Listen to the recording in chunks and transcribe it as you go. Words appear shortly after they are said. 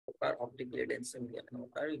are optically dense and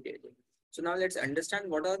are irradiated. So now let's understand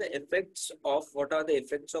what are the effects of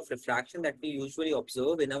refraction that we usually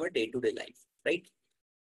observe in our day-to-day life, right?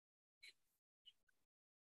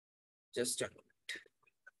 Just a minute.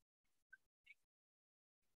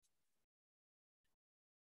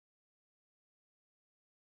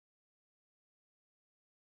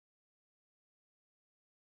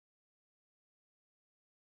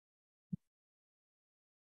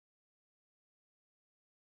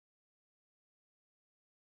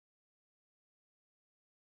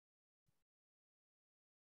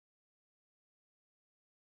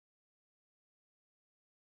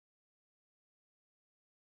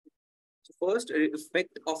 So first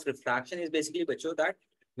effect of refraction is basically bachcho, that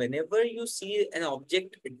whenever you see an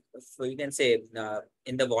object, you can say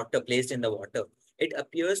in the water, placed in the water, it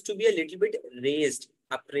appears to be a little bit raised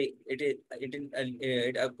up.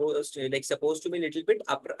 It opposed, like supposed to be a little bit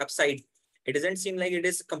upside. It doesn't seem like it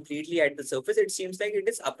is completely at the surface. It seems like it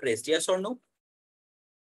is upraised. Yes or no?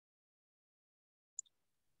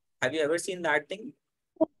 Have you ever seen that thing?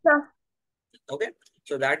 Yes, sir. Okay.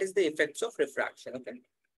 So that is the effects of refraction. Okay.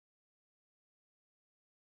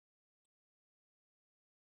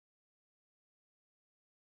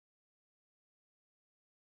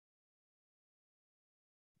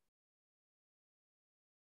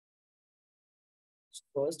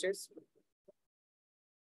 First is,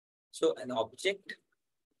 so an object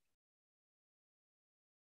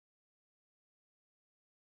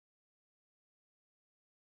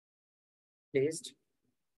placed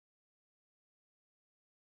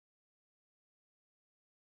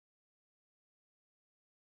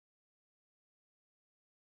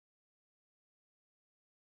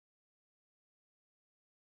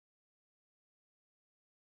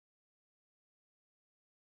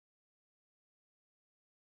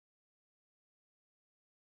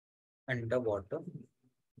underwater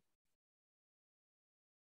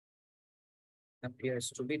appears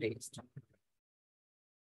to be raised.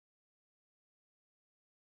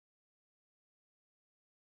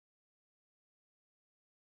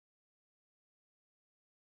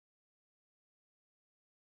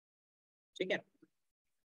 ठीक है?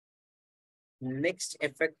 Next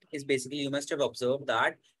effect is basically, you must have observed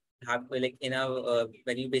that like in a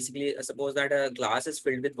when you basically suppose that a glass is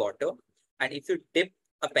filled with water, and if you dip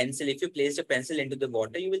a pencil, if you place a pencil into the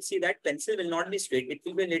water, you will see that pencil will not be straight. It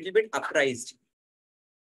will be a little bit upraised.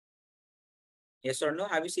 Yes or no?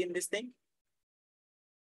 Have you seen this thing?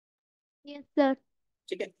 Yes, sir.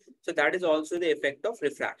 Okay. So that is also the effect of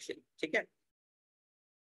refraction. Okay.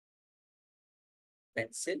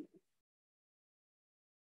 Pencil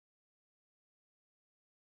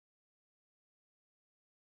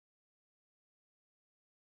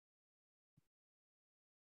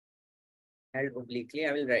held obliquely.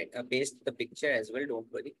 I will write paste the picture as well.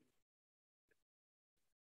 Don't worry.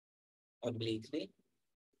 Obliquely.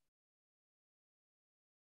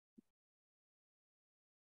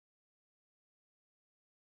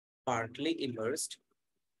 Partly immersed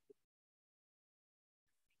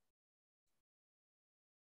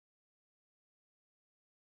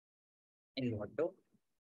in water.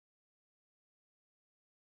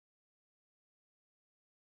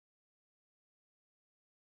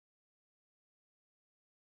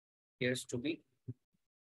 Appears to be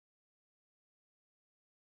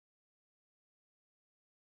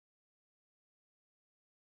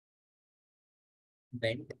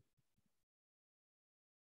bent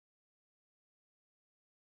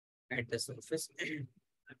at the surface.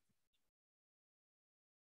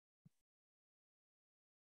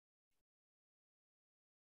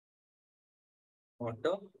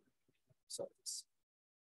 Water surface.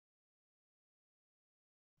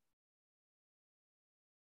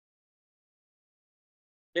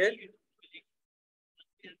 Clear?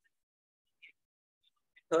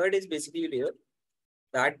 Third is basically there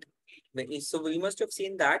that so we must have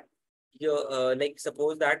seen that your like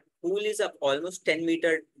suppose that pool is up almost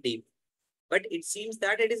 10-meter deep, but it seems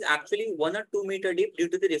that it is actually 1 or 2 meter deep due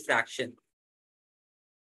to the refraction.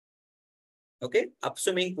 Okay,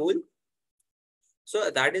 upswimming pool. So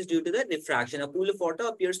that is due to the refraction. A pool of water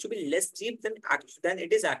appears to be less deep than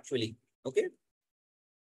it is actually. Okay.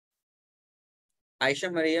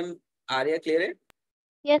 Aisha, Mariam, Arya, clear it?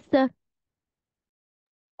 Yes, sir.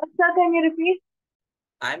 Sir, can you repeat?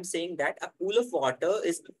 I'm saying that a pool of water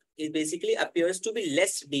is basically appears to be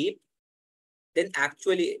less deep than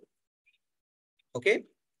actually. Okay.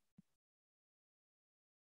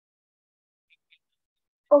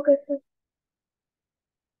 Okay, sir.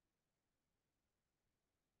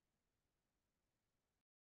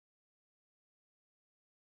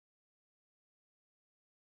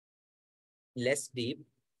 Less deep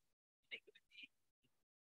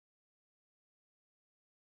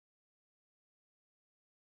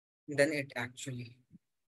then it actually.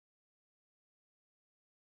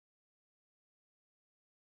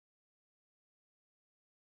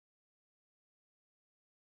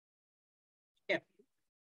 Yeah,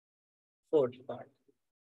 fourth part.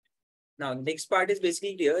 Now, next part is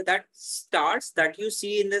basically clear that stars that you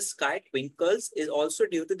see in the sky twinkles is also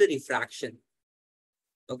due to the refraction.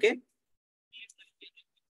 Okay.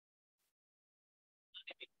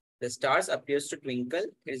 The stars appears to twinkle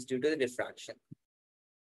is due to the refraction.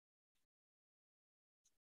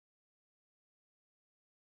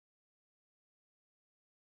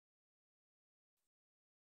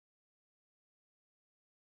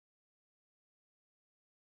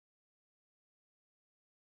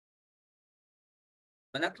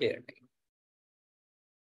 On a clear night.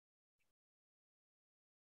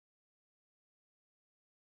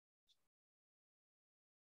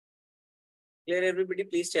 Clear, everybody?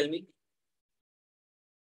 Please tell me.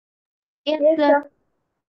 Yes, Yes, sir. sir.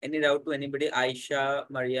 Any doubt to anybody? Aisha,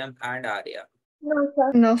 Mariam, and Arya. No,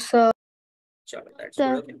 sir. No, sir. Sure, that's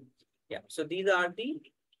Sir. good. Okay. Yeah. So these are the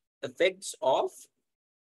effects of,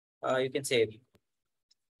 you can say,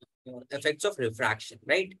 effects of refraction,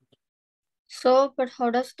 right? So, but how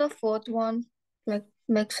does the fourth one like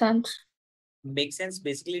make sense? Makes sense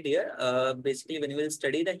basically, dear. Basically, when we will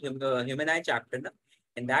study the human eye chapter, na,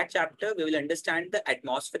 in that chapter, we will understand the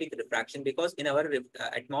atmospheric refraction because in our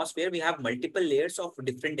atmosphere, we have multiple layers of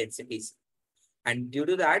different densities. And due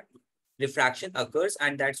to that, refraction occurs,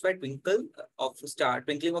 and that's why twinkling of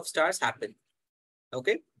stars happen.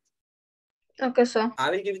 Okay. Okay, sir. I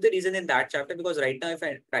will give you the reason in that chapter because right now, if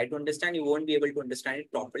I try to understand, you won't be able to understand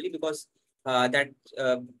it properly because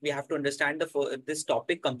we have to understand this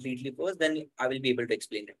topic completely first. Then I will be able to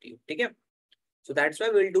explain it to you. Okay. So that's why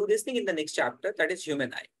we'll do this thing in the next chapter. That is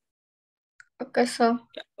human eye. Okay, sir.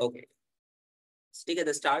 Yeah. Okay. Stick at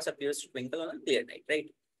the stars appears to twinkle on a clear night,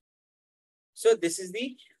 right? So this is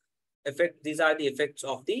the effect. These are the effects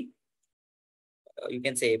of the you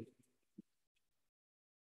can say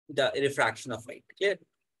the refraction of light. Clear?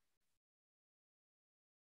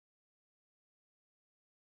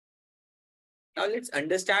 Now let's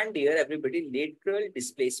understand here, everybody, lateral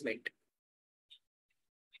displacement.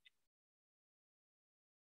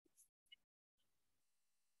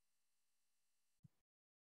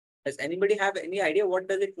 Does anybody have any idea what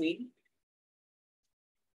does it mean?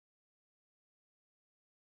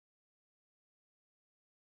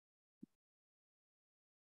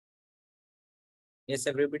 Yes,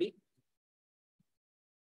 everybody.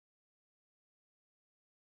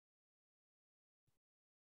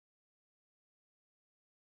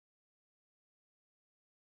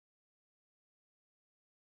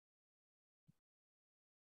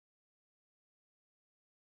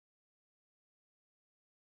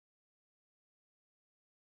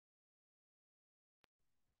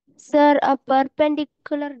 Sir, a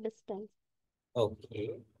perpendicular distance.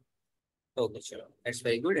 Okay. Okay, sure. That's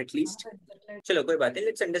very good at least. Chalo, koi baat hai.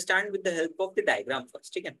 Let's understand with the help of the diagram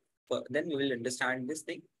first. Okay? Then we will understand this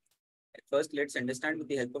thing. First, let's understand with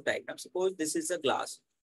the help of diagram. Suppose this is a glass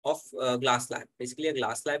of glass slab. Basically, a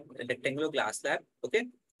glass slab, a rectangular glass slab. Okay?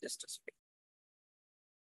 Just a second.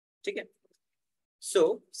 Okay?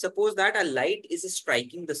 So, suppose that a light is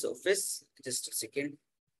striking the surface. Just a second.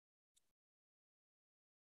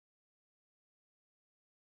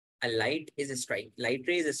 A light ray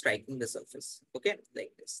is striking the surface. Okay?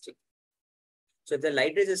 Like this. So, if the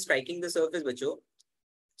light ray is striking the surface, bacho,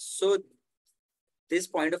 so this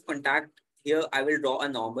point of contact here, I will draw a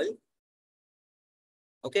normal.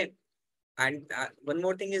 Okay. And one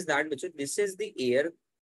more thing is that, this is the air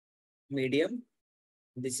medium.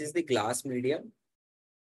 This is the glass medium.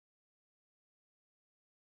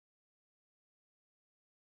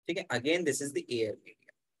 Okay. Again, this is the air medium.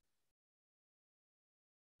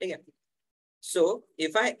 Okay. So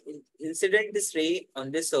if I incident this ray on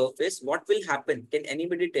this surface, what will happen? Can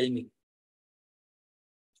anybody tell me?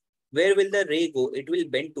 Where will the ray go? It will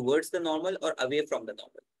bend towards the normal or away from the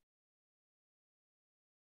normal?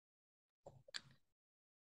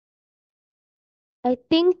 I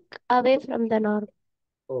think away from the north.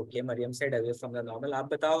 Okay, Mariam said away from the normal. आप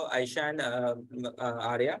बताओ Aisha and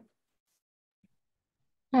Arya.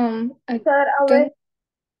 I Sir, away. think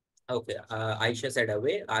Okay, Aisha said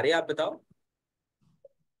away. Arya, आप बताओ.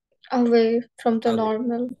 away from the Away.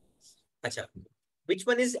 normal. Acha. Which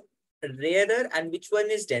one is rarer and which one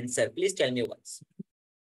is denser? Please tell me once.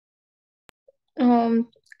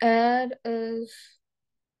 Air is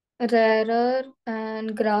rarer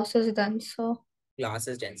and grass is denser. Glass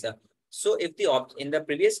is denser. So if the in the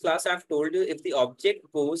previous class, I've told you if the object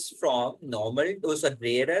goes from normal to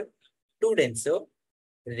rarer to denser,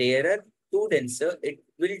 rarer too denser, it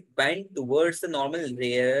will bend towards the normal.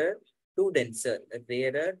 Rarer, too denser.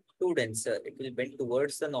 Rarer, too denser. It will bend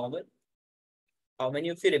towards the normal. How many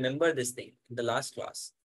of you remember this thing in the last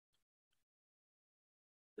class?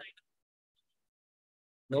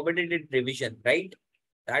 Nobody did revision, right?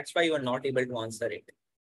 That's why you are not able to answer it.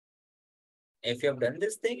 If you have done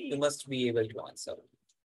this thing, you must be able to answer.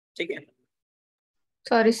 Okay?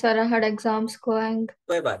 Sorry, sir, I had exams going.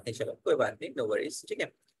 कोई बात नहीं, चलो कोई बात नहीं, no worries. ठीक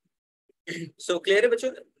है? So clear है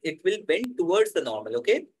बच्चों? It will bend towards the normal.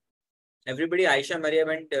 Okay? Everybody, Aisha, Mariam,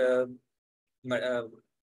 and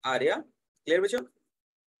Arya, clear बच्चों?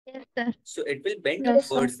 Yes, sir. So it will bend Yes,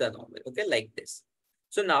 sir. towards the normal. Okay, like this.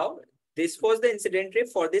 So now this was the incident ray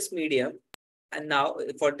for this medium, and now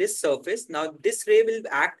for this surface. Now this ray will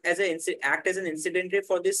act as an incident ray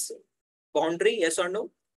for this boundary. Yes or no?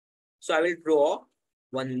 So I will draw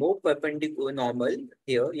one more perpendicular normal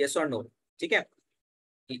here. Yes or no? Okay.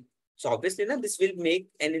 So obviously, now this will make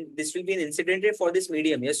this will be an incident ray for this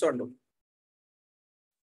medium. Yes or no?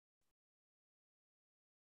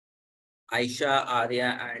 Aisha,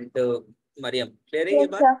 Arya, and Mariam. Clear? Yes,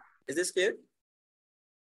 sir. Is this clear?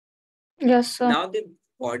 Yes, sir. Now the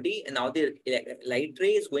body, now the light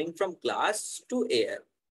ray is going from glass to air.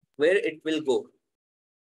 Where it will go?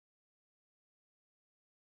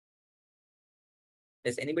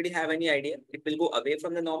 Does anybody have any idea? It will go away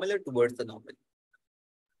from the normal or towards the normal?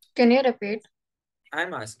 Can you repeat?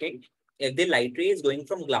 I'm asking, if the light ray is going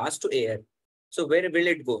from glass to air, so where will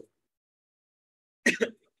it go?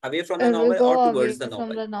 Away from the It will normal or go away towards the from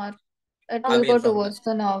normal? the north. It will Away go from the, towards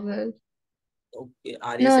the novel. okay,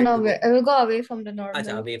 Arya No, said no, to it go. will go away from the अच्छा,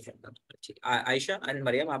 normal. away from the normal. ठीक. Aisha and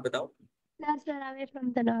Mariam, आप बताओ. No, sir, away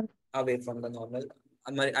from the north. Away from the normal.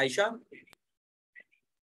 Aisha,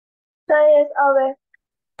 Sir, yes, away.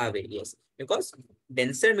 away, yes. Because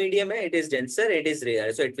denser medium, it is denser, it is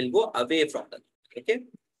rare. So it will go away from the, okay?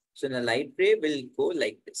 So the light ray will go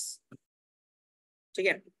like this.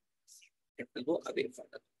 Okay? It will go away from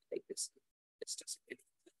the, like this. Just a second.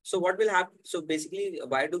 So what will happen? So basically,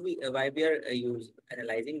 why we are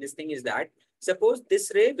analyzing this thing is that suppose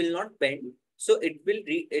this ray will not bend, so it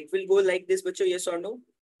will go like this, but yes or no?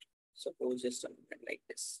 Suppose just something like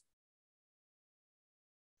this.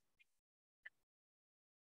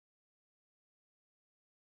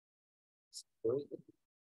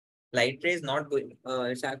 Light ray is not going.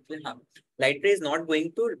 It's actually light ray is not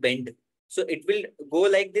going to bend, so it will go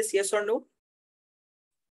like this. Yes or no?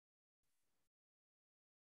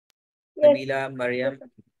 Yes. Nabila, Mariam,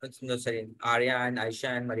 no, sorry, Arya and Aisha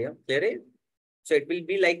and Mariam. Clear it? So it will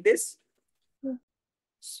be like this. Hmm.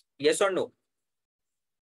 Yes or no?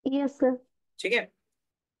 Yes, sir. Okay.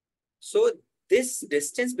 So this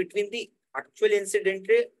distance between the actual incident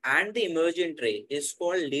ray and the emergent ray is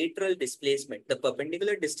called lateral displacement. The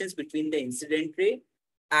perpendicular distance between the incident ray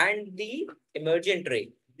and the emergent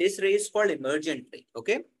ray. This ray is called emergent ray.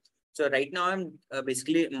 Okay. So right now I'm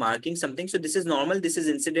basically marking something. So this is normal. This is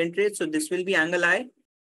incident ray. So this will be angle I.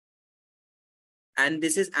 And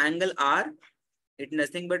this is angle R. It's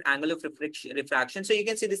nothing but angle of refraction. So you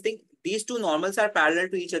can see this thing. These two normals are parallel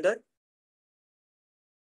to each other.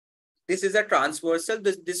 This is a transversal.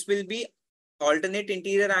 This will be alternate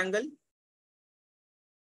interior angle.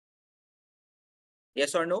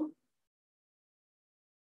 Yes or no?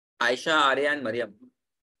 Aisha, Arya, and Mariam.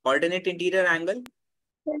 Alternate interior angle.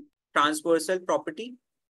 Yes. Transversal property.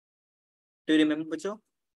 Do you remember, Bacho?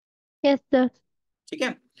 Yes, sir.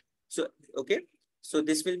 Okay. So, okay. So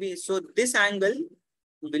this will be, so this angle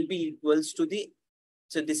will be equals to the,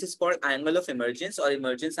 so this is called angle of emergence or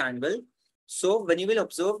emergence angle. So when you will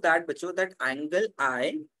observe that, Bacho, that angle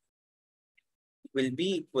I will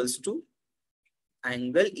be equals to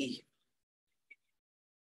angle E.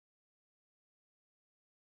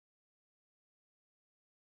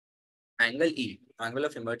 Angle E, angle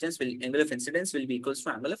of emergence will, angle of incidence will be equals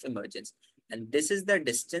to angle of emergence. And this is the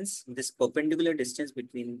distance, this perpendicular distance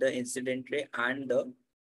between the incident ray and the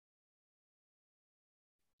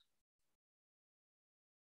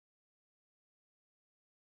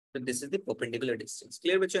so this is the perpendicular distance.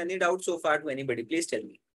 Clear, which any doubt so far to anybody? Please tell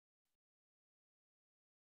me.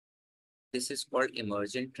 This is called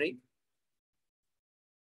emergent ray.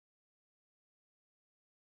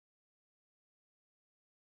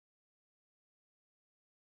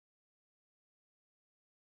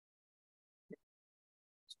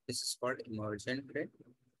 This is called emergent ray.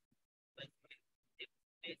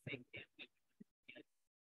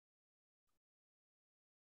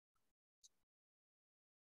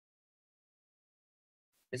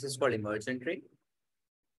 This is called emergent ray.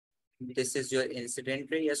 This is your incident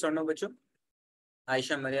ray. Yes or no, bacho?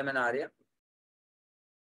 Aisha, Mariam, and Arya.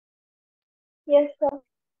 Yes, sir.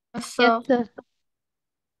 Yes, Yes, sir. sir.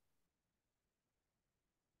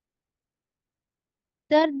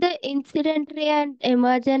 Sir, the incident ray and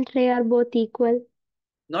emergent ray are both equal.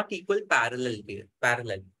 Not equal, parallel here.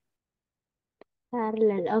 Parallel.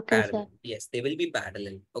 Parallel. Okay, sir. Yes, they will be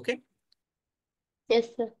parallel. Okay. Yes,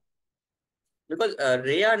 sir. Because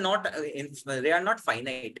ray are not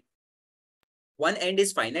finite. One end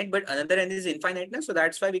is finite, but another end is infinite. Na? So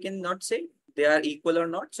that's why we cannot say they are equal or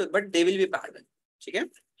not. So, but they will be parallel. Okay.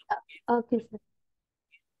 Okay, sir.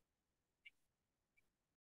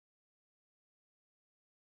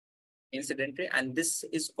 Incident ray, and this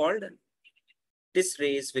is called, this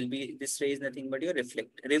ray is nothing but your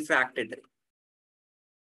refracted ray.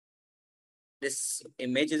 This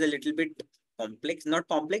image is a little bit complex, not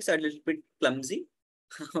complex, a little bit clumsy.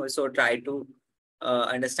 So try to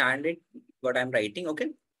understand it, what I'm writing, okay?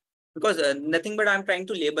 Because nothing but I'm trying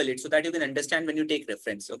to label it so that you can understand when you take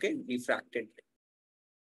reference, okay? Refracted.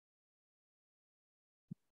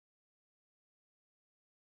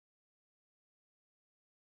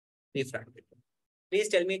 Refracted. Please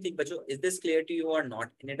tell me, is this clear to you or not?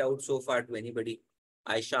 Any doubt so far to anybody?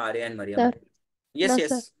 Aisha, Arya and Mariam. Sir. Yes, No, yes.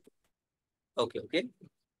 sir. Okay, okay.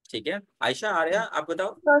 ठीक है. Aisha, Arya, आप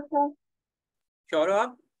बताओ. No, sir. Sure हो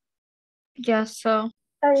आप? Yes, sir.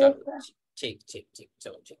 Yes, चलो. sir. ठीक.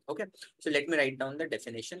 चलो. Okay. So let me write down the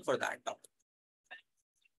definition for that topic.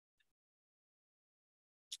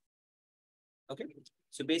 Okay.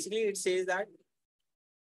 So basically it says that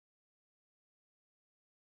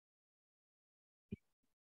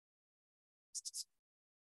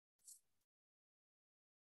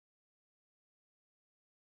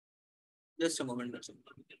just a moment.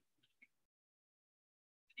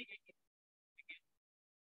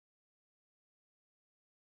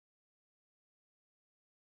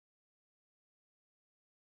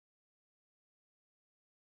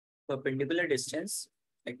 Perpendicular distance.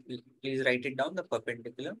 Like, please write it down, the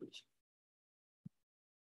perpendicular.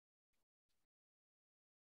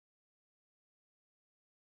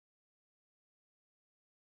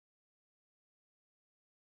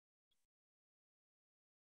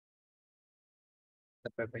 The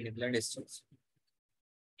perpendicular distance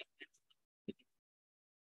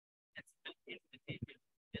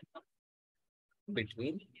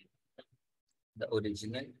between the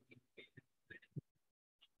original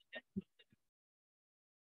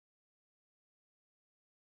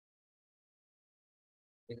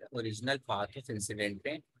path of incident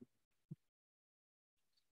ray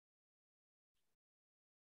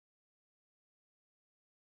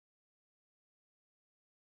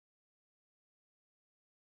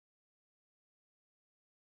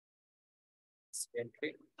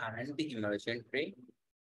and the emergent ray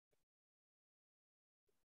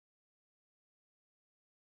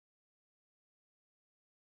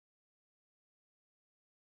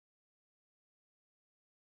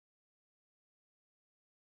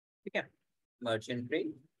okay. Emergent ray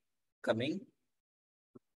coming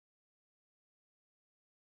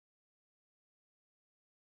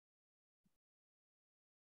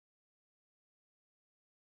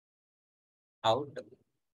out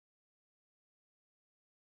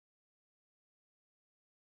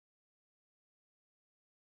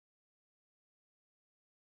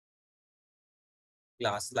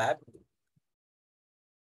glass slab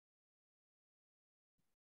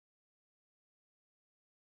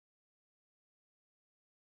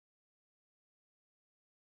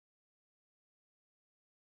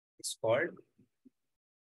is called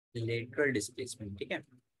lateral displacement. Okay.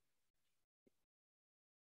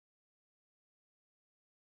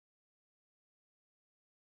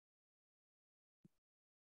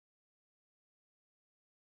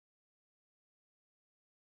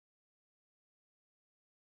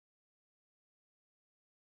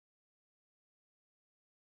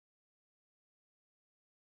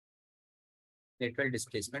 Lateral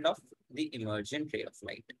displacement of the emergent ray of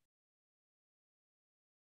light.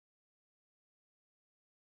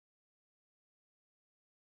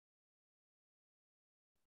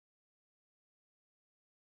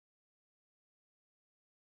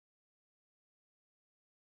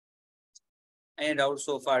 Any doubt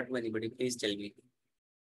so far to anybody? Please tell me.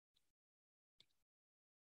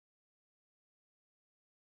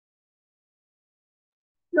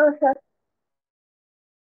 No, sir.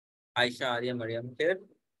 Aisha, Arya, Mariam, clear?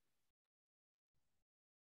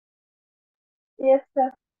 Yes,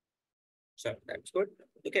 sir. Sure, that's good.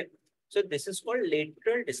 Okay. So this is called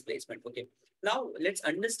lateral displacement. Okay. Now let's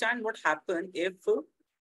understand what happens if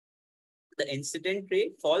the incident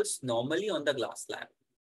ray falls normally on the glass slab.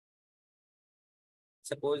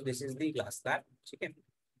 Suppose this is the glass slab. Okay.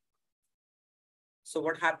 So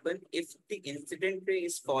what happened if the incident ray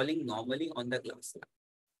is falling normally on the glass slab?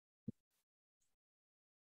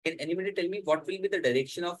 Can anybody tell me what will be the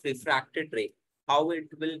direction of refracted ray? How it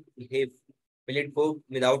will behave? Will it go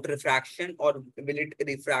without refraction or will it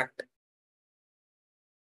refract?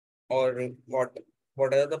 Or what?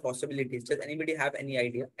 What are the possibilities? Does anybody have any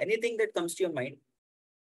idea? Anything that comes to your mind?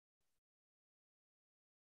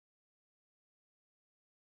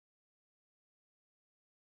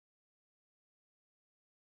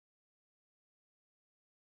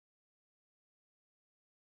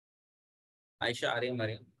 Aisha, Arya,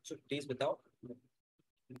 Mariam. So please without.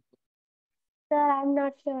 Sir, I'm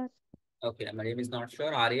not sure. Okay, Mariam is not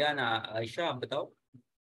sure. Arya and Aisha, आप बताओ.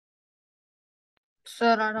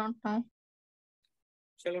 Sir, I don't know.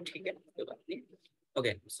 चलो ठीक है, कोई बात नहीं.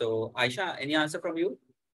 Okay, so Aisha, any answer from you?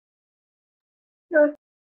 No,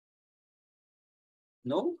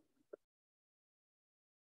 No?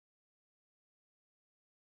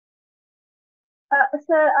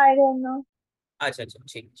 sir, I don't know. अच्छा अच्छा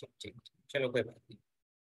ठीक ठीक ठीक चलो कोई बात नहीं.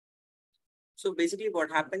 So basically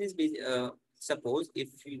what happens is suppose if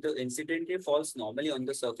the incident ray falls normally on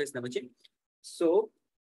the surface, Navajit, so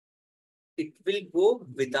it will go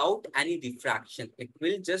without any diffraction. It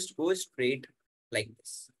will just go straight like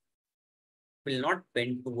this. It will not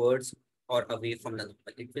bend towards or away from the normal.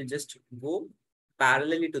 It will just go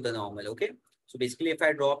parallelly to the normal. Okay. So basically, if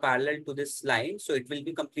I draw a parallel to this line, so it will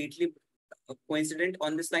be completely coincident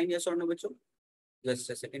on this line. Yes or no, Bacho? Just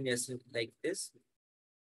a second. Yes, like this.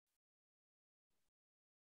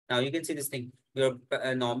 Now you can see this thing. Your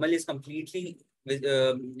normal is completely with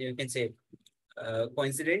you can say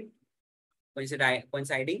coinciding.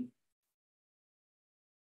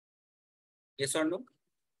 Yes or no?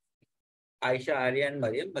 Aisha, Arya, and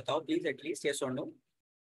Mariam, बताओ please at least yes or no.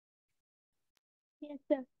 Yes,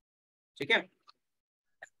 sir. ठीक है.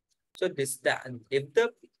 So this that if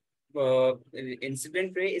the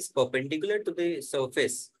incident ray is perpendicular to the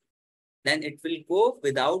surface, then it will go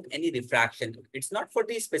without any refraction. It's not for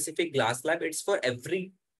the specific glass slab, it's for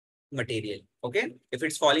every material. Okay. If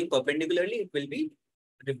it's falling perpendicularly,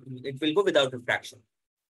 it will go without refraction.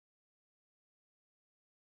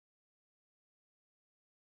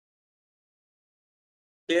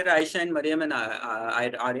 Clear, Aisha and Mariam and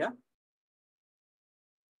Arya?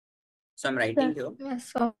 So I'm writing here.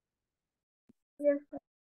 Yes, sir. Yes, sir.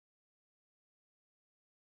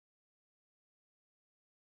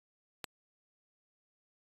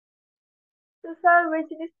 So, sir, which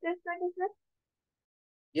displacement is this?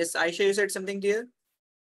 Yes, Aisha, you said something dear?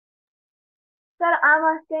 Sir, I'm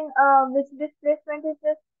asking which displacement is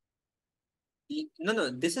this? No, no,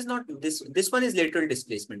 this is not this. This one is lateral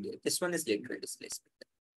displacement here. This one is lateral displacement.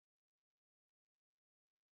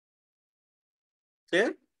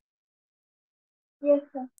 Clear? Yes,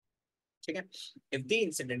 sir. Okay. If the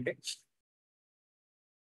incident is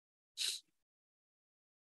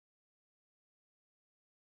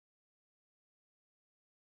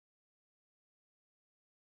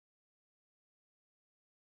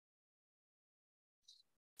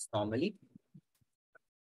normally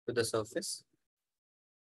to the surface,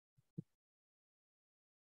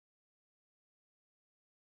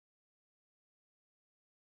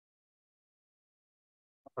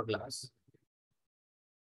 of a glass,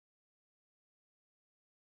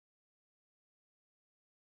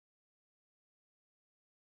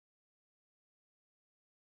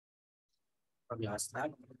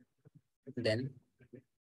 slab, then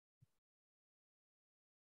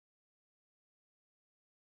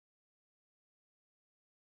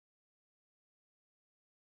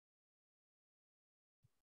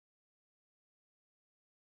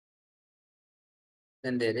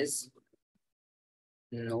there is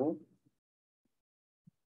no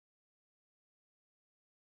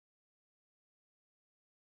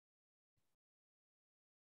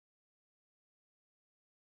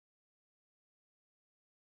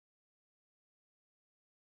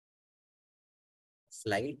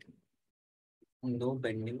flight, no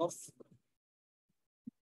bending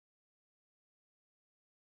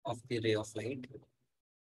of the ray of light.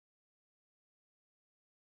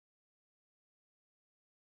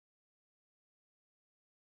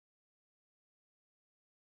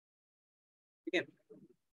 Okay.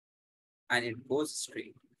 And it goes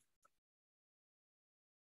straight.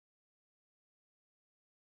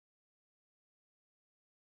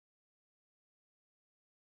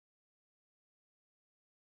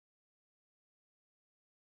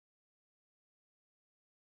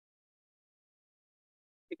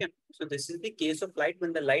 Okay. So this is the case of light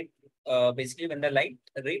when the light basically when the light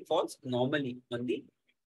ray falls normally on the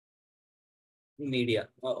media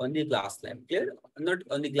on the glass slab. Clear? Not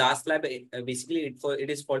on the glass slab. Basically, it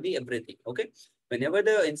is for the everything. Okay. Whenever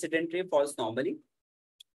the incident ray falls normally,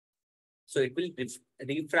 so it will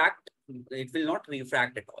refract. It will not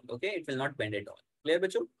refract at all. Okay. It will not bend at all. Clear,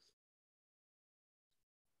 bacho?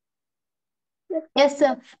 Yes,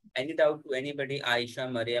 sir. Any doubt to anybody? Aisha,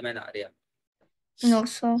 Mariam, and Arya. No,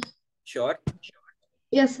 sir. Sure.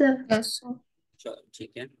 Yes, sir. Yes, sir. Sure.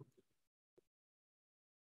 ठीक है.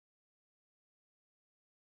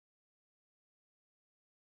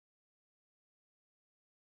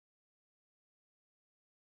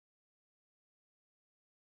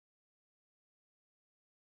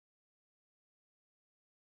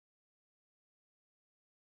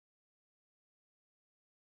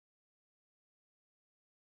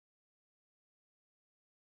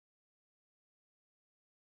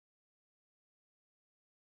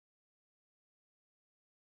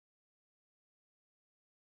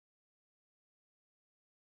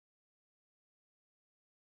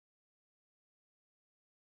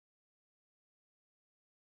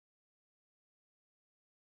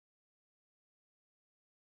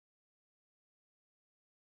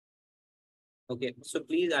 Okay, so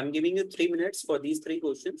please, I'm giving you 3 minutes for these three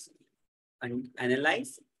questions and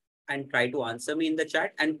analyze and try to answer me in the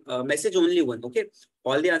chat and message only one. Okay,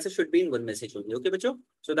 all the answers should be in one message only. Okay, bacho,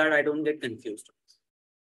 so that I don't get confused.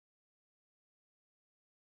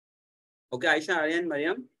 Okay, Aisha, Aryan,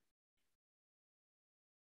 Mariam.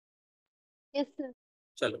 Yes, sir.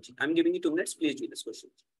 Chalo, I'm giving you 2 minutes. Please do this question.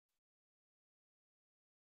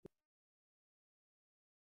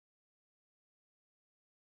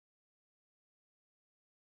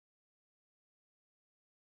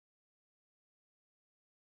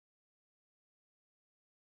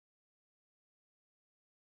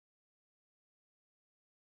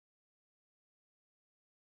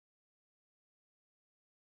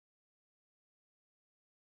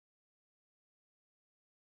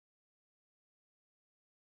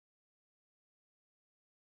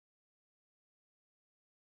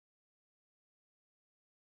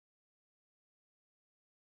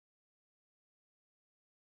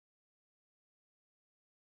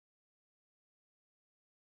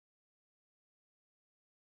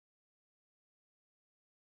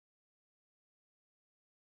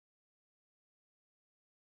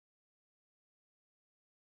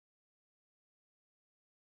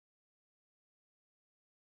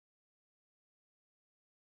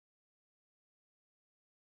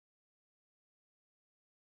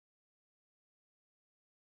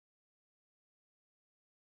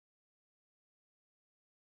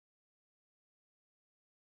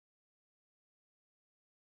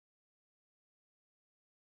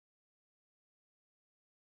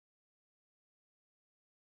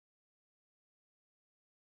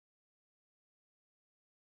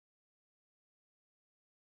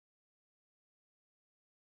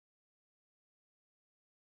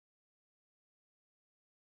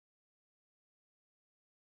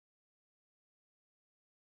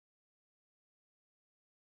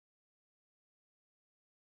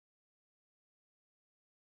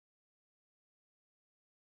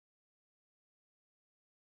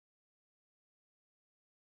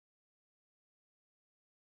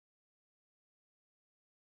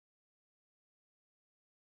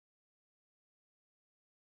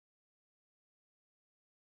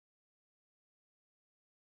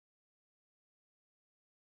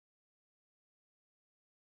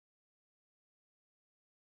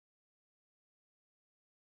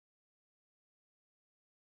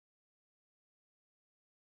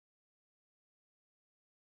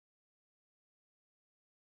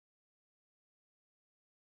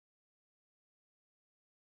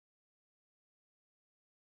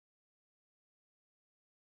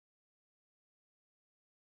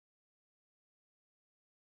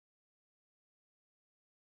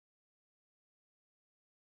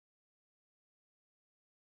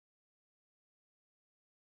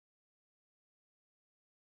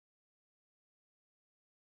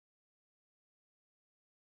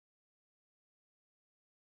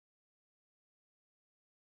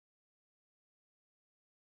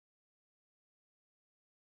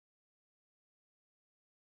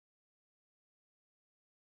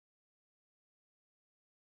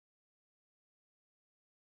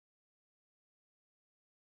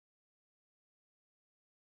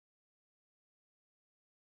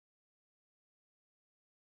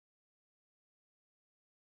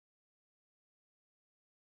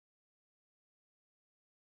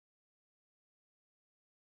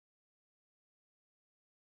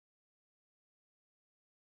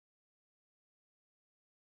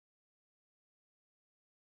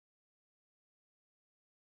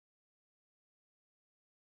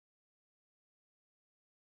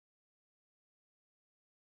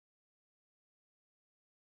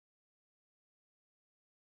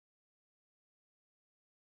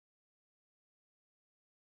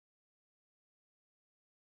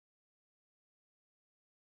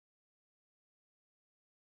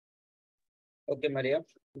 Okay Maryam,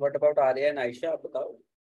 what about Arya and Ayesha, आप बताओ।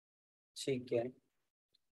 ठीक है,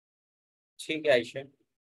 ठीक है आयशा।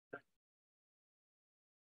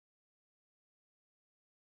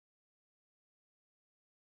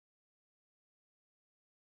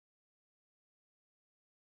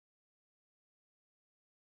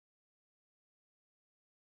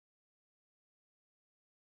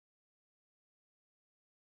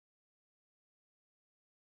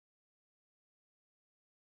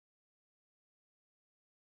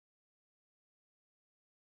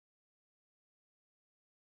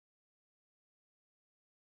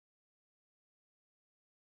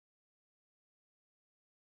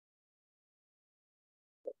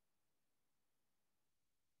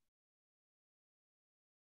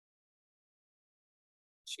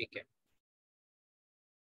 ठीक है,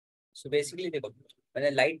 so basically देखो, when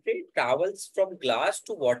a light ray travels from glass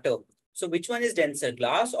to water, so which one is denser,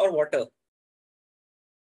 glass or water?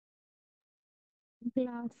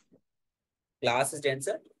 Glass. Glass is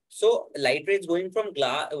denser. So light ray is going from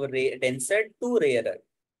glass denser to rarer.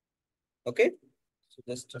 Okay, so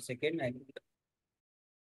just a second.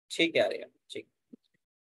 ठीक है आर्या, ठीक।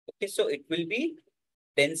 Okay, so it will be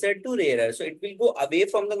denser to rarer, so it will go away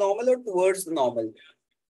from the normal or towards the normal.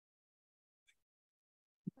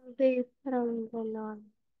 Away from the norm.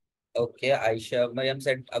 Okay, Aisha, Mariam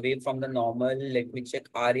said away from the normal. Let me check.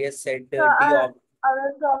 Arya said So D of away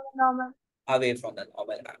from normal. away from the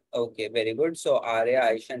normal. Okay, very good. So Arya,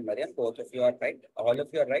 Aisha, and Mariam, both of you are right. All of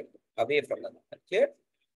you are right. Away from the normal. Clear?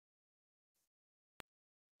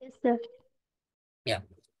 Yes, sir. Yeah.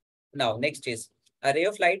 Now, next is a ray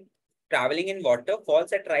of light traveling in water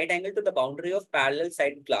falls at right angle to the boundary of parallel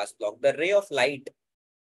side glass block. The ray of light.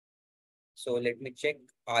 So let me check.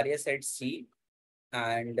 Arya said C,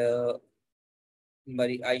 and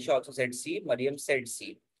Aisha also said C. Mariam said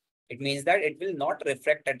C. It means that it will not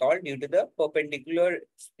refract at all due to the perpendicular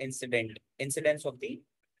incidence of the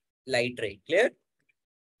light ray. Clear?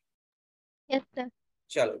 Yes, sir.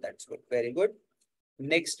 Chalo, that's good. Very good.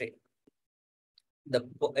 Next ray. A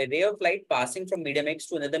ray of light passing from medium X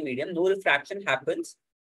to another medium, no refraction happens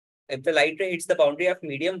if the light ray hits the boundary of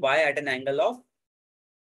medium Y at an angle of.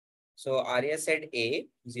 So Arya said A,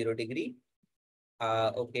 0 degree.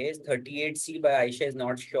 Okay, 38C by Aisha is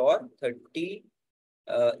not sure.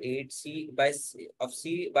 38C by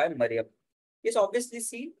C by Mariam. Yes, obviously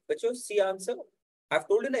C, but your C answer. I've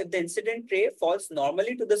told you that if the incident ray falls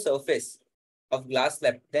normally to the surface of glass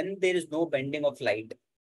slab, then there is no bending of light.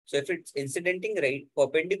 So if it's incidenting right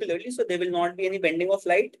perpendicularly, so there will not be any bending of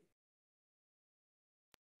light.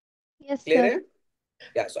 Yes, Clear? sir.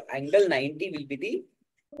 Yeah, so angle 90 will be the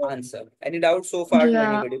answer. Any doubt so far to Yeah.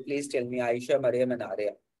 anybody? Please tell me, Aisha, Mariam, and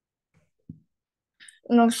Arya.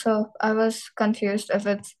 No, sir. I was confused if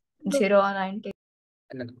it's 0 or 90.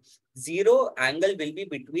 No, no. Zero angle will be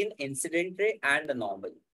between incident ray and the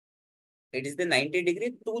normal. It is the 90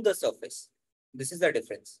 degree to the surface. This is the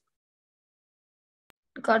difference.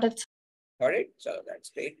 Got it. Got it? So that's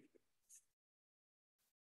great.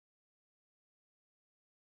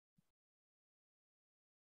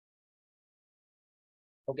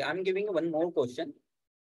 Okay, I'm giving you one more question.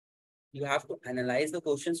 You have to analyze the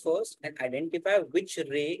questions first and identify which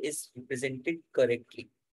ray is represented correctly.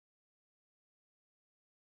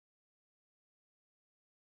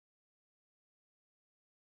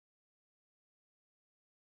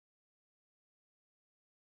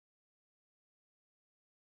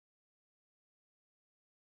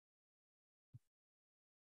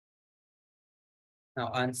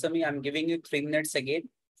 Now answer me. I'm giving you 3 minutes again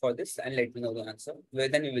for this and let me know the answer. Well,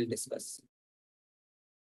 then we will discuss.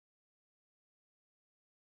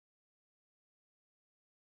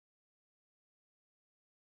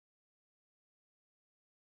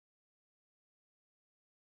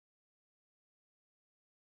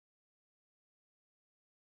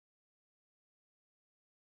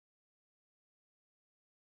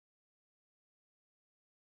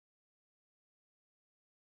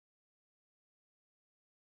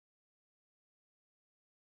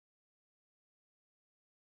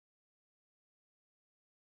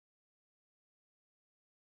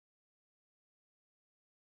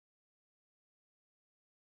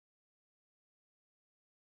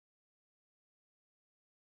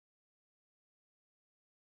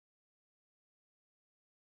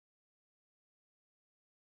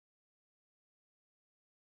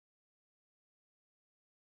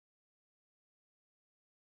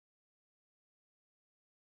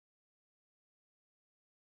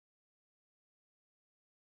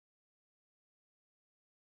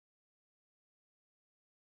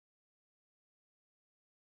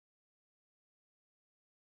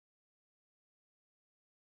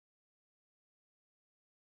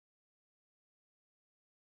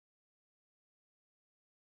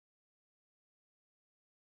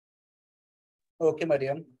 Okay,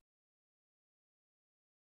 Mariam.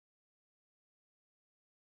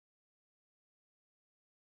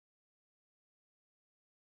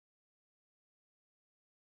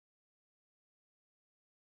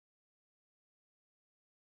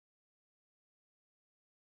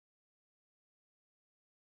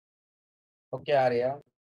 Okay, Arya.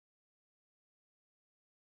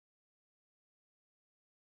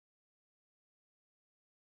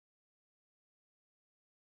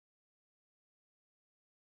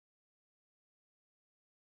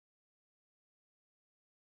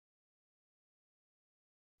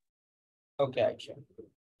 Okay, Aisha.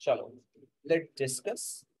 Chalo. Let's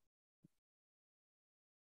discuss.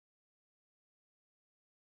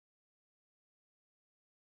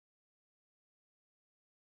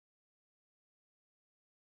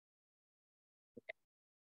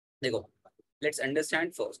 Dekho, let's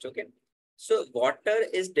understand first, okay? So water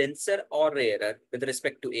is denser or rarer with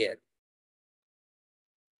respect to air?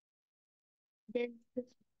 Denser.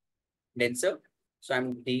 Denser. So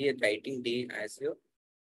I'm writing D as you.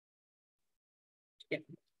 Okay.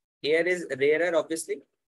 Air is rarer, obviously.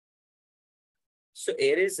 So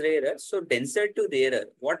air is rarer. So denser to rarer.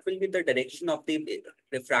 What will be the direction of the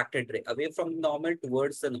refracted ray? Away from normal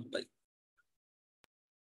towards the normal.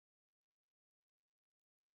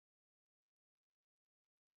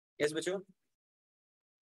 Yes, Bacho?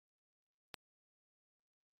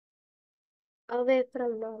 Away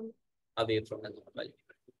from normal. Away from the normal.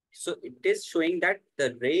 So it is showing that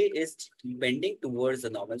the ray is bending towards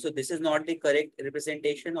the normal. So this is not the correct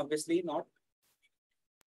representation, obviously not.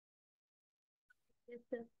 Yes,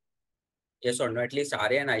 sir. Yes or no? At least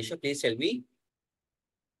Arya and Aisha, please tell me.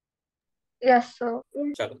 Yes, sir.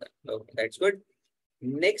 Chalo, okay, that's good.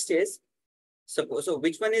 Next is, suppose, so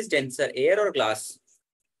which one is denser, air or glass?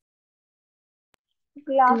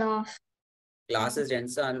 Glass. Glass. Glass is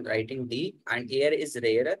denser, I'm writing D, and air is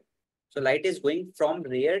rarer. So light is going from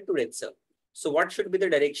rare to denser. So what should be the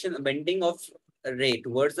direction bending of a ray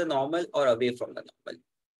towards the normal or away from the normal?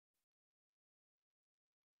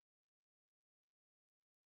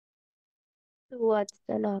 Towards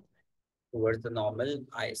the normal. Towards the normal,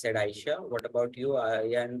 I said Aisha. What about you,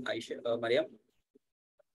 Aya and Aisha, Mariam?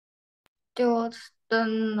 Towards the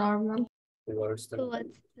normal. Towards the normal.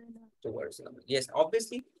 Towards the normal. Towards the normal. Yes,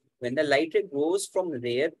 obviously, when the light ray goes from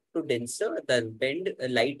rare to denser, the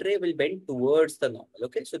light ray will bend towards the normal.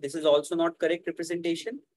 Okay, so this is also not correct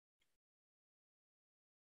representation.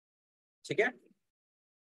 Okay?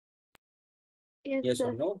 Yes, Yes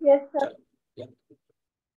or sir. no? Yes, sir. Chalo. Yeah.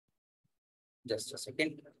 Just a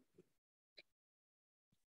second.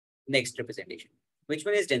 Next representation. Which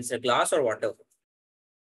one is denser, glass or water?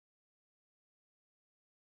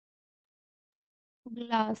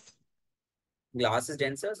 Glass. Glass is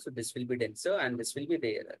denser, so this will be denser and this will be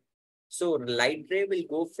rarer. So light ray will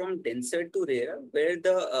go from denser to rarer, where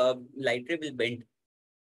the light ray will bend.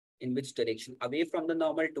 In which direction? Away from the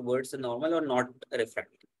normal towards the normal or not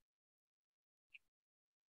refracting?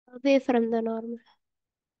 Away from the normal.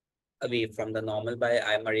 Away from the normal by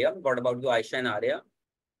Mariam. What about you, Aisha and Arya?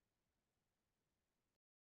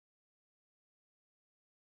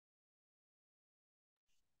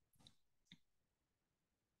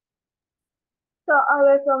 So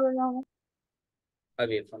away from the normal.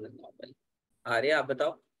 Away from the normal. Arya, आप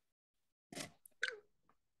बताओ.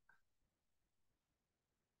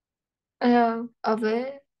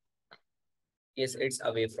 Away. Yes, it's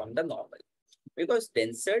away from the normal. Because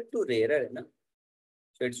denser to rarer, na?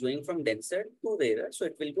 So it's going from denser to rarer. So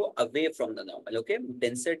it will go away from the normal. Okay.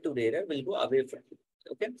 Denser to rarer will go away from it.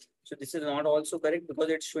 Okay. So this is not also correct because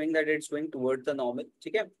it's showing that it's going towards the normal.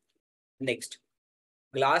 Okay. Next.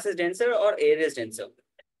 Glass is denser or air is denser?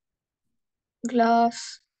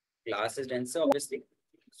 Glass. Glass is denser, obviously.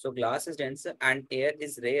 So glass is denser and air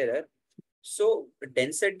is rarer. So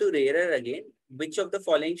denser to rarer again, which of the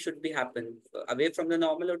following should be happen? Away from the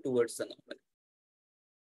normal or towards the normal?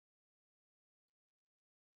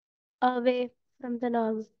 Away from the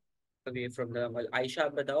normal. Away from the normal. Aisha,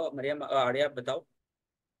 आप बताओ. Mariam, Arya, आप बताओ.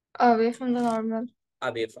 Away from the normal.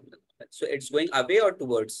 Away from the normal. So it's going away or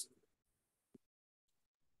towards?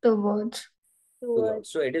 Towards. Towards.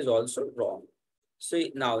 So it is also wrong. So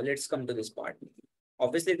now let's come to this part.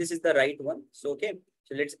 Obviously, this is the right one. So, okay.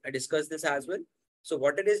 So let's discuss this as well. So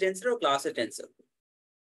water is denser or glass is denser?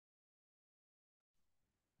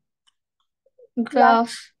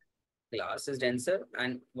 Glass. Glass is denser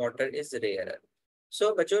and water is rarer.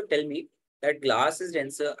 So, Bacho, tell me that glass is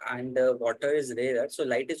denser and water is rarer. So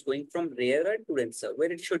light is going from rarer to denser.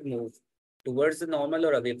 Where it should move? Towards the normal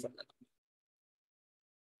or away from the normal?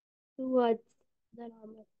 Towards the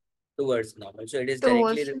normal. towards normal. So it is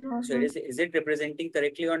Towards directly, so normal. is it representing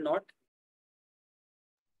correctly or not?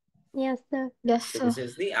 Yes, sir. Yes, So sir. this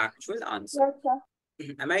is the actual answer. Yes,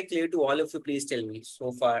 sir. Am I clear to all of you? Please tell me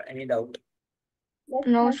so far. Any doubt? Yes,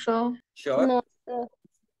 No, sir. sir. Sure. No, sir.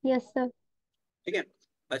 Yes, sir. Okay.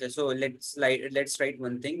 Okay. So let's write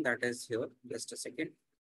one thing that is here. Just a second.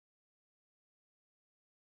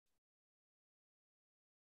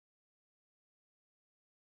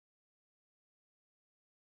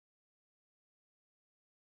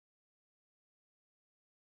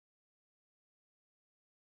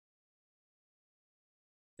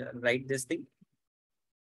 Write this thing.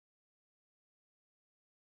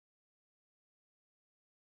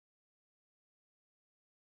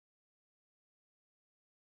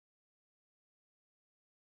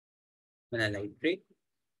 When I light ray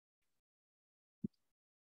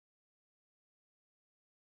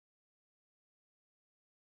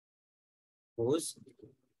goes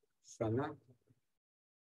from a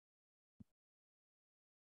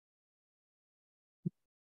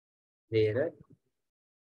rarer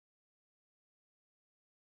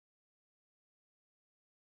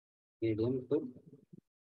medium to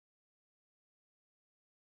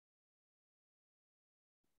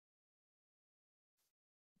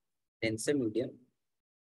denser medium,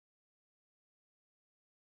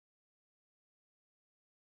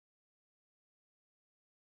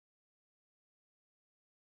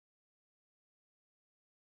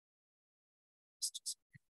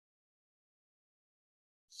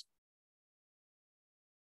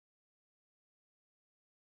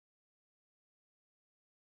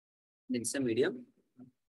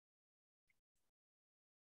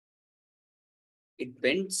 it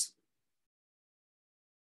bends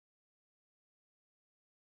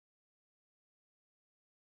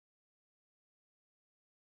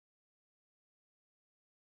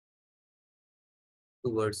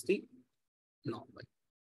towards the normal.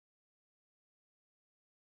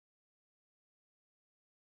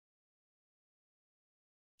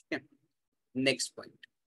 Okay. Next point.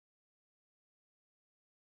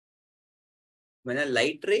 When a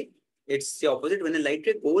light ray, it's the opposite. When a light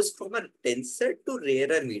ray goes from a denser to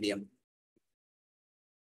rarer medium.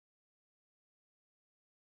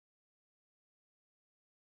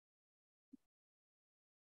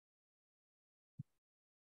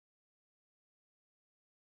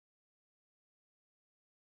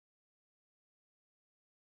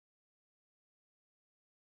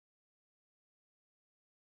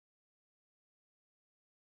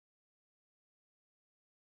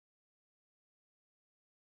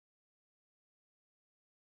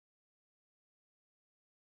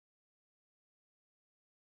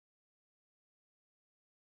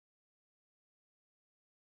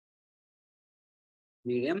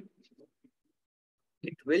 Medium,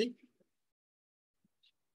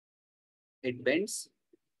 it bends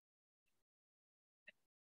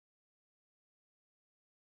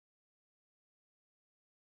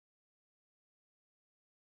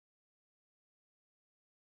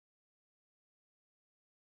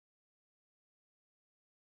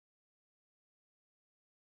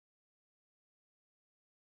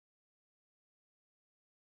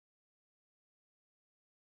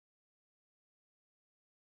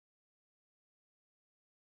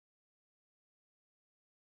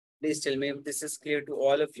Please tell me if this is clear to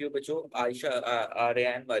all of you, Bacho, Aisha,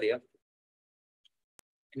 Arya, and Maria.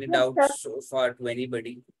 Any Yes, sir. doubts so far to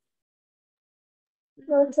anybody?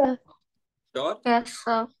 No, sir. Sure, Yes,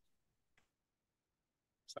 sir.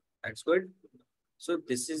 that's good. So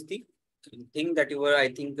this is the thing that you were,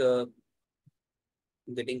 I think,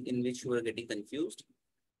 getting in which you were getting confused.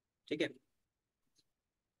 Okay.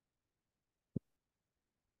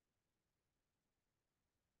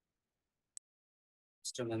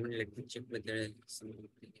 Just a moment, let me check whether something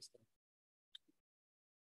is there.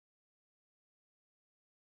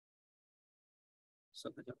 So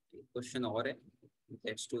question or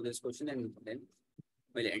let's do this question and then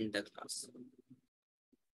we'll end the class.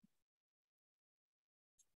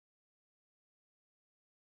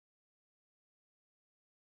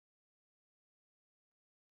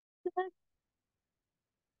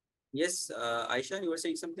 Yes, Aisha, you were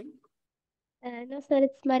saying something? No, sir,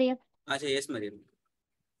 it's Maria. Acha, yes, Maria.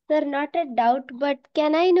 Sir, not a doubt, but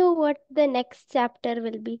can I know what the next chapter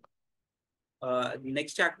will be?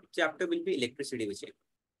 Next chapter will be electricity, Vijay.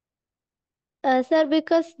 Sir,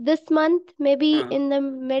 because this month, maybe Uh, in the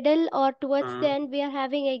middle or towards the uh, end, we are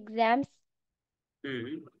having exams.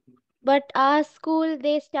 mhm. But our school,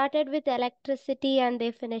 they started with electricity and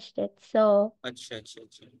they finished it. So, Acha.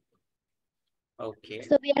 Okay.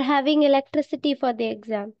 so we are having electricity for the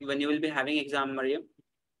exam. When you will be having exam, Maria?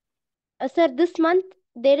 Sir, this month?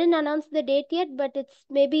 They didn't announce the date yet, but it's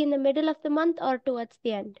maybe in the middle of the month or towards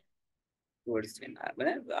the end. Towards the end. When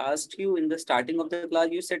I asked you in the starting of the class,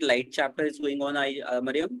 you said light chapter is going on,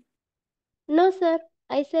 Mariam? No, sir.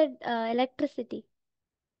 I said electricity.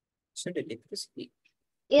 Said electricity.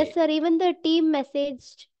 Yes, Okay. sir. Even the team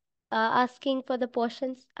messaged asking for the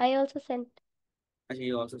portions. I also sent. Actually,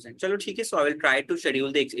 you also sent. Chalo, theek hai. So I will try to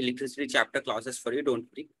schedule the electricity chapter classes for you. Don't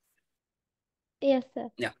worry. Yes, sir.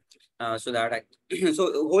 Yeah. So that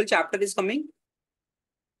so whole chapter is coming.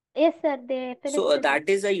 Yes, sir. They finished So it. that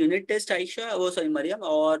is a unit test, Aisha. Oh, sorry, Mariam,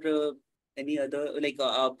 or any other like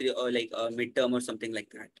midterm or something like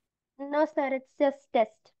that. No, sir. It's just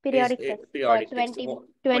test. Is Periodic a test. periodic test. 20, 20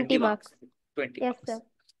 20 marks. marks. 20 Yes, marks. sir.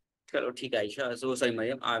 Chalo, theek hai, Aisha. So sorry,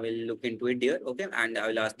 Mariam. I will look into it, dear. Okay, and I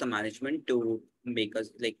will ask the management to make us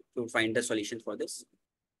like to find the solution for this.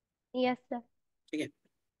 Yes, sir. Okay.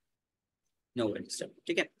 No worries.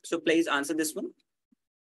 Okay. So please answer this one.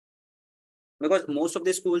 Because most of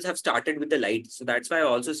the schools have started with the light. So that's why I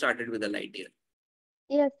also started with the light here.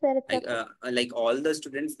 Yes, sir. It's okay. Like all the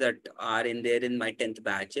students that are in there in my 10th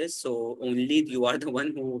batches. So only you are the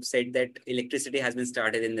one who said that electricity has been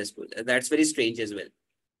started in the school. That's very strange as well.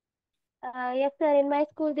 Yes, sir. In my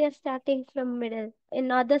school, they are starting from middle.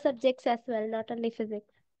 In other subjects as well, not only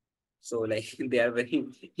physics. So like they are very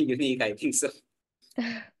unique, I think so.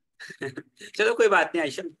 चलो कोई बात नहीं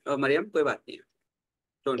आयशा और मरियम कोई बात नहीं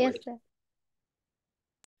don't Yes, worry sir.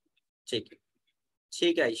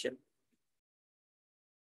 ठीक है Ayesha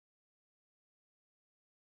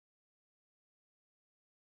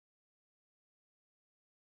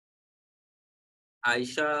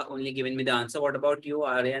Aisha only given me the answer. What about you,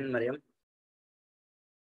 Arya and Mariam?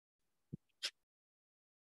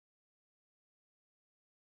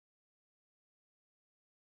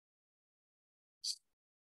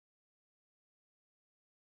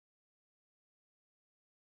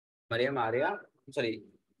 Mariam, Arya, sorry.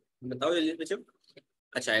 बताओ जल्दी बच्चों.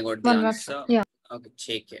 अच्छा, I got the One minute, sir. answer. Yeah. Okay,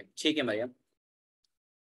 ठीक है Mariam.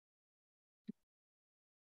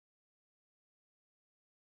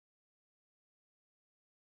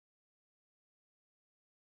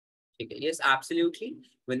 Yes, absolutely.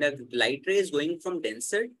 When the light ray is going from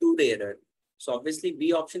denser to rarer, so obviously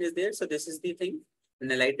B option is there. So this is the thing. When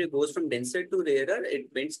the light ray goes from denser to rarer,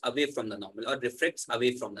 it bends away from the normal or refracts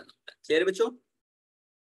away from the normal. Clear, बच्चों?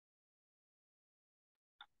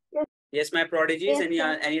 Yes. Yes, my prodigies. Yes,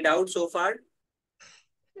 sir. Any doubt so far?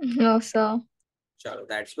 No, sir. Chalo,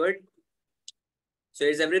 that's good. So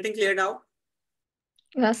is everything clear now?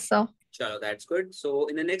 Yes, sir. Chalo, that's good. So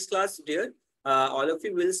in the next class, dear, all of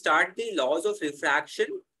you will start the laws of refraction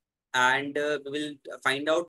and we will find out